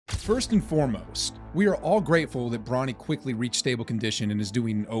First and foremost, we are all grateful that Bronny quickly reached stable condition and is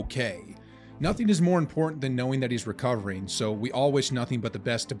doing okay. Nothing is more important than knowing that he's recovering, so we all wish nothing but the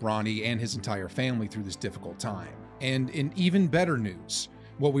best to Bronny and his entire family through this difficult time. And in even better news,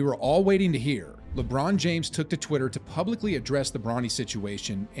 what we were all waiting to hear, LeBron James took to Twitter to publicly address the Bronny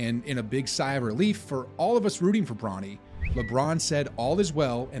situation, and in a big sigh of relief for all of us rooting for Bronny, LeBron said all is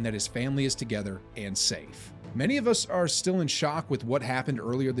well and that his family is together and safe. Many of us are still in shock with what happened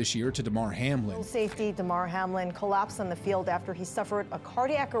earlier this year to Damar Hamlin. Safety Damar Hamlin collapsed on the field after he suffered a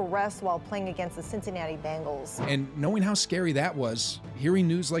cardiac arrest while playing against the Cincinnati Bengals. And knowing how scary that was, hearing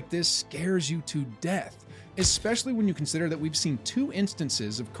news like this scares you to death, especially when you consider that we've seen 2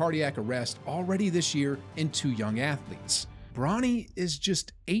 instances of cardiac arrest already this year in 2 young athletes. Bronny is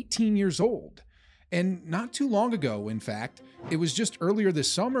just 18 years old. And not too long ago, in fact, it was just earlier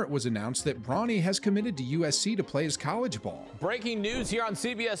this summer it was announced that Bronny has committed to USC to play his college ball. Breaking news here on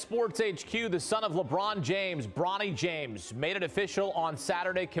CBS Sports HQ, the son of LeBron James, Bronny James, made it official on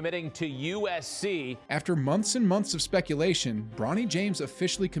Saturday, committing to USC. After months and months of speculation, Bronny James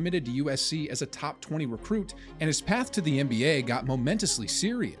officially committed to USC as a top 20 recruit, and his path to the NBA got momentously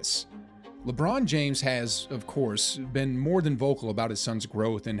serious. LeBron James has, of course, been more than vocal about his son's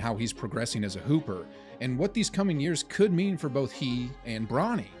growth and how he's progressing as a hooper, and what these coming years could mean for both he and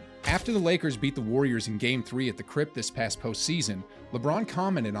Bronny. After the Lakers beat the Warriors in Game 3 at the Crypt this past postseason, LeBron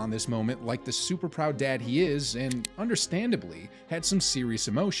commented on this moment like the super proud dad he is, and understandably, had some serious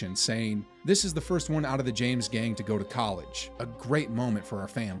emotion, saying, "This is the first one out of the James gang to go to college. A great moment for our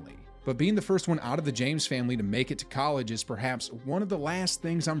family." But being the first one out of the James family to make it to college is perhaps one of the last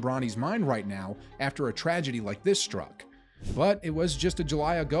things on Bronny's mind right now after a tragedy like this struck. But it was just a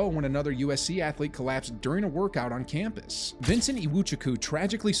July ago when another USC athlete collapsed during a workout on campus. Vincent Iwuchukwu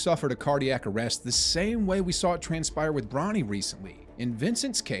tragically suffered a cardiac arrest the same way we saw it transpire with Bronny recently. In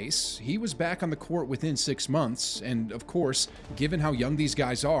Vincent's case, he was back on the court within 6 months, and of course, given how young these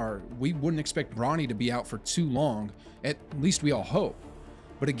guys are, we wouldn't expect Bronny to be out for too long, at least we all hope.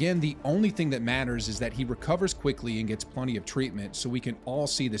 But again, the only thing that matters is that he recovers quickly and gets plenty of treatment so we can all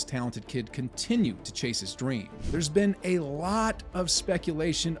see this talented kid continue to chase his dream. There's been a lot of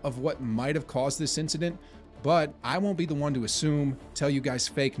speculation of what might have caused this incident, but I won't be the one to assume, tell you guys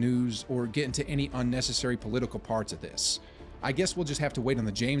fake news, or get into any unnecessary political parts of this. I guess we'll just have to wait on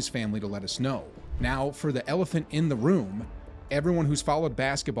the James family to let us know. Now, for the elephant in the room, everyone who's followed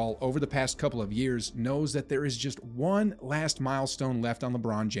basketball over the past couple of years knows that there is just one last milestone left on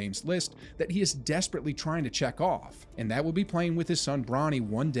LeBron James' list that he is desperately trying to check off, and that will be playing with his son Bronny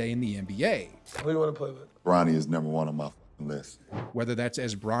one day in the NBA. Who do you want to play with? Bronny is number 1 on my list. Whether that's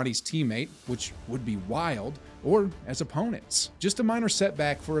as Bronny's teammate, which would be wild, or as opponents. Just a minor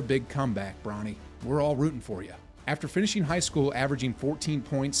setback for a big comeback, Bronny. We're all rooting for you. After finishing high school averaging 14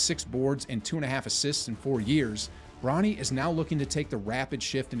 points, 6 boards, and 2.5 assists in 4 years, Bronny is now looking to take the rapid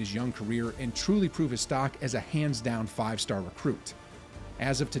shift in his young career and truly prove his stock as a hands-down 5-star recruit.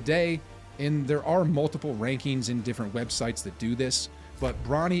 As of today, and there are multiple rankings in different websites that do this, but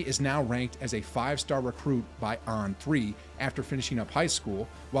Bronny is now ranked as a 5-star recruit by On3 after finishing up high school,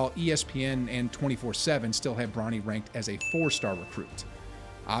 while ESPN and 24/7 still have Bronny ranked as a 4-star recruit.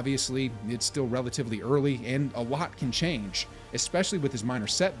 Obviously, it's still relatively early and a lot can change, especially with his minor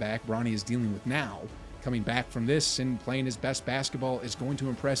setback Bronny is dealing with now. Coming back from this and playing his best basketball is going to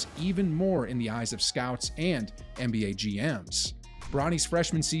impress even more in the eyes of scouts and NBA GMs. Bronny's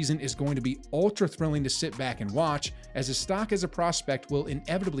freshman season is going to be ultra thrilling to sit back and watch, as his stock as a prospect will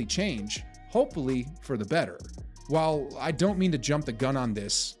inevitably change, hopefully for the better. While I don't mean to jump the gun on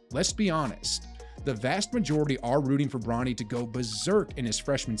this, let's be honest. The vast majority are rooting for Bronny to go berserk in his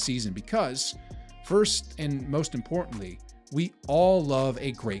freshman season because, first and most importantly, we all love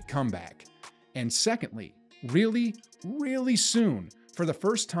a great comeback. And secondly, really, really soon, for the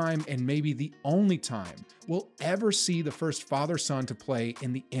first time and maybe the only time, we'll ever see the first father-son to play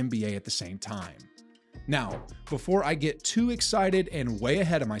in the NBA at the same time. Now, before I get too excited and way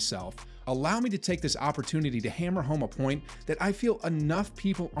ahead of myself, allow me to take this opportunity to hammer home a point that I feel enough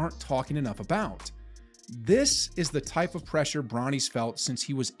people aren't talking enough about. This is the type of pressure Bronny's felt since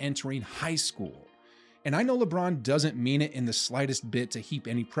he was entering high school. And I know LeBron doesn't mean it in the slightest bit to heap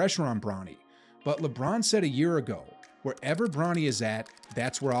any pressure on Bronny. But LeBron said a year ago, wherever Bronny is at,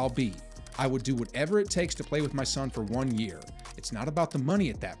 that's where I'll be. I would do whatever it takes to play with my son for 1 year. It's not about the money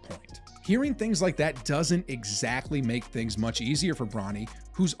at that point. Hearing things like that doesn't exactly make things much easier for Bronny,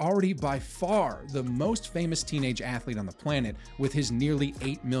 who's already by far the most famous teenage athlete on the planet with his nearly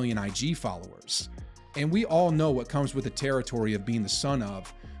 8 million IG followers. And we all know what comes with the territory of being the son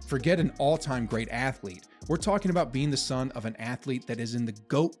of Forget an all-time great athlete. We're talking about being the son of an athlete that is in the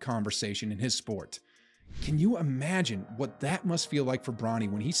GOAT conversation in his sport. Can you imagine what that must feel like for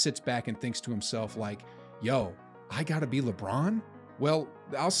Bronny when he sits back and thinks to himself like, yo, I gotta be LeBron? Well,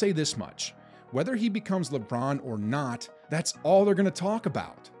 I'll say this much. Whether he becomes LeBron or not, that's all they're gonna talk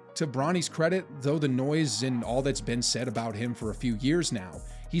about. To Bronny's credit, though the noise and all that's been said about him for a few years now,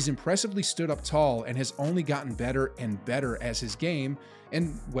 he's impressively stood up tall and has only gotten better and better as his game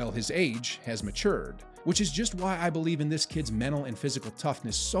and, well, his age has matured. Which is just why I believe in this kid's mental and physical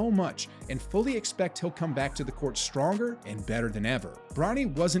toughness so much and fully expect he'll come back to the court stronger and better than ever. Bronny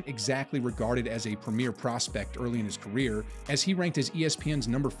wasn't exactly regarded as a premier prospect early in his career, as he ranked as ESPN's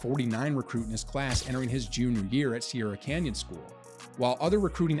number 49 recruit in his class entering his junior year at Sierra Canyon School, while other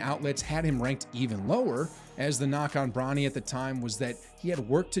recruiting outlets had him ranked even lower, as the knock on Bronny at the time was that he had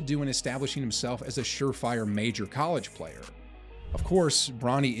work to do in establishing himself as a surefire major college player. Of course,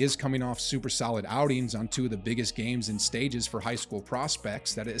 Bronny is coming off super solid outings on two of the biggest games and stages for high school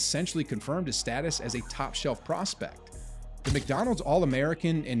prospects that essentially confirmed his status as a top-shelf prospect. The McDonald's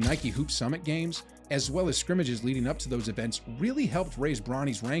All-American and Nike Hoop Summit games, as well as scrimmages leading up to those events, really helped raise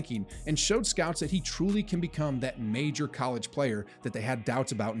Bronny's ranking and showed scouts that he truly can become that major college player that they had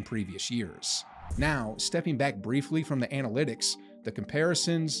doubts about in previous years. Now, stepping back briefly from the analytics, the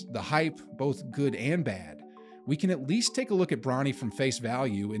comparisons, the hype, both good and bad, we can at least take a look at Bronny from face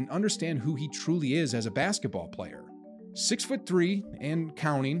value and understand who he truly is as a basketball player. 6'3" and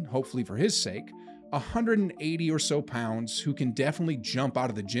counting, hopefully for his sake, 180 or so pounds, who can definitely jump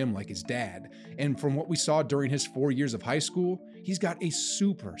out of the gym like his dad, and from what we saw during his 4 years of high school, he's got a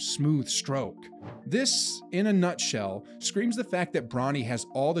super smooth stroke. This, in a nutshell, screams the fact that Bronny has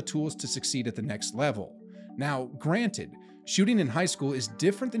all the tools to succeed at the next level. Now, granted, shooting in high school is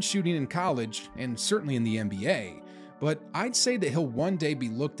different than shooting in college, and certainly in the NBA, but I'd say that he'll one day be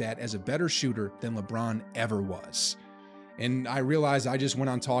looked at as a better shooter than LeBron ever was. And I realize I just went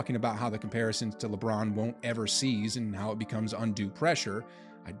on talking about how the comparisons to LeBron won't ever cease and how it becomes undue pressure.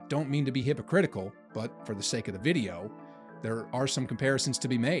 I don't mean to be hypocritical, but for the sake of the video, there are some comparisons to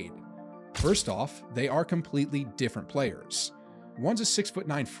be made. First off, they are completely different players. One's a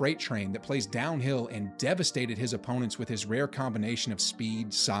 6'9" freight train that plays downhill and devastated his opponents with his rare combination of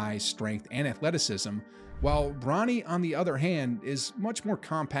speed, size, strength, and athleticism, while Bronny, on the other hand, is much more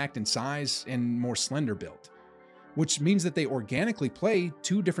compact in size and more slender built, which means that they organically play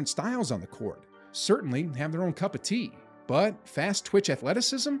two different styles on the court, certainly have their own cup of tea, but fast twitch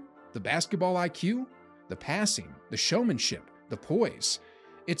athleticism, the basketball IQ, the passing, the showmanship, the poise,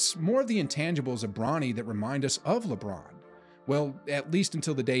 it's more of the intangibles of Bronny that remind us of LeBron. Well, at least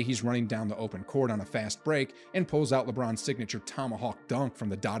until the day he's running down the open court on a fast break and pulls out LeBron's signature tomahawk dunk from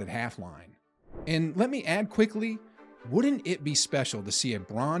the dotted half line. And let me add quickly, wouldn't it be special to see a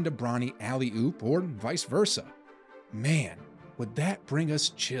Bron to Bronny alley-oop or vice versa? Man, would that bring us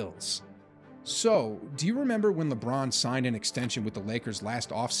chills. So, do you remember when LeBron signed an extension with the Lakers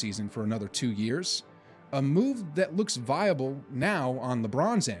last offseason for another 2 years? A move that looks viable now on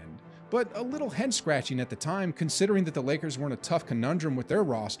LeBron's end, but a little head-scratching at the time considering that the Lakers were in a tough conundrum with their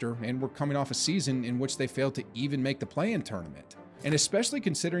roster and were coming off a season in which they failed to even make the play-in tournament. And especially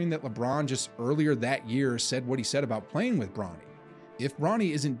considering that LeBron just earlier that year said what he said about playing with Bronny. If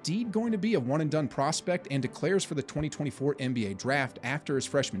Bronny is indeed going to be a one-and-done prospect and declares for the 2024 NBA draft after his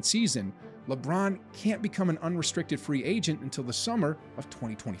freshman season, LeBron can't become an unrestricted free agent until the summer of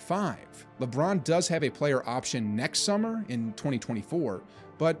 2025. LeBron does have a player option next summer in 2024,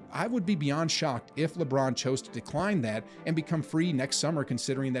 but I would be beyond shocked if LeBron chose to decline that and become free next summer,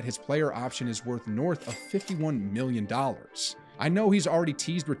 considering that his player option is worth north of $51 million. I know he's already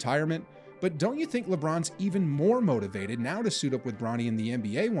teased retirement, but don't you think LeBron's even more motivated now to suit up with Bronny in the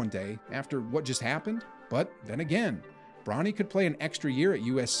NBA one day after what just happened? But then again, Bronny could play an extra year at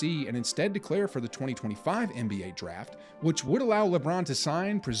USC and instead declare for the 2025 NBA draft, which would allow LeBron to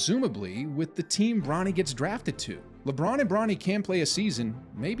sign, presumably, with the team Bronny gets drafted to. LeBron and Bronny can play a season,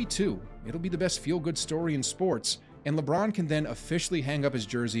 maybe two. It'll be the best feel-good story in sports, and LeBron can then officially hang up his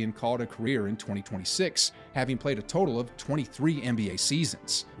jersey and call it a career in 2026, having played a total of 23 NBA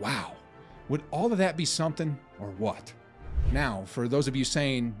seasons. Wow. Would all of that be something, or what? Now, for those of you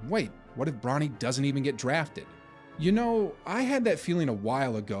saying, wait, what if Bronny doesn't even get drafted? You know, I had that feeling a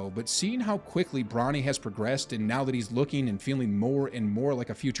while ago, but seeing how quickly Bronny has progressed and now that he's looking and feeling more and more like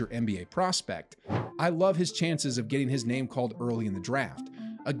a future NBA prospect, I love his chances of getting his name called early in the draft.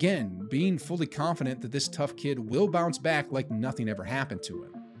 Again, being fully confident that this tough kid will bounce back like nothing ever happened to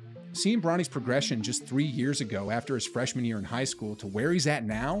him. Seeing Bronny's progression just 3 years ago after his freshman year in high school to where he's at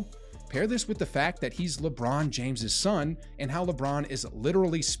now, Pair this with the fact that he's LeBron James's son and how LeBron is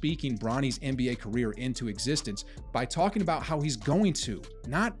literally speaking Bronny's NBA career into existence by talking about how he's going to,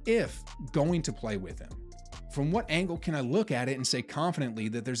 not if, going to play with him. From what angle can I look at it and say confidently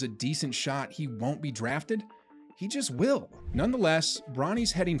that there's a decent shot he won't be drafted? He just will. Nonetheless,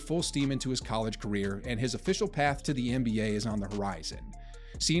 Bronny's heading full steam into his college career, and his official path to the NBA is on the horizon.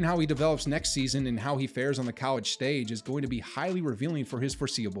 Seeing how he develops next season and how he fares on the college stage is going to be highly revealing for his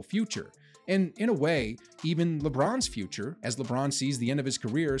foreseeable future. And in a way, even LeBron's future, as LeBron sees the end of his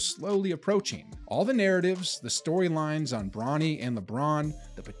career slowly approaching. All the narratives, the storylines on Bronny and LeBron,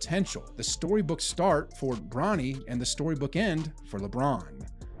 the potential, the storybook start for Bronny and the storybook end for LeBron.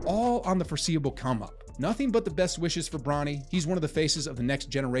 All on the foreseeable come up. Nothing but the best wishes for Bronny. He's one of the faces of the next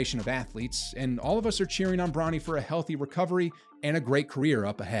generation of athletes, and all of us are cheering on Bronny for a healthy recovery and a great career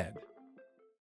up ahead.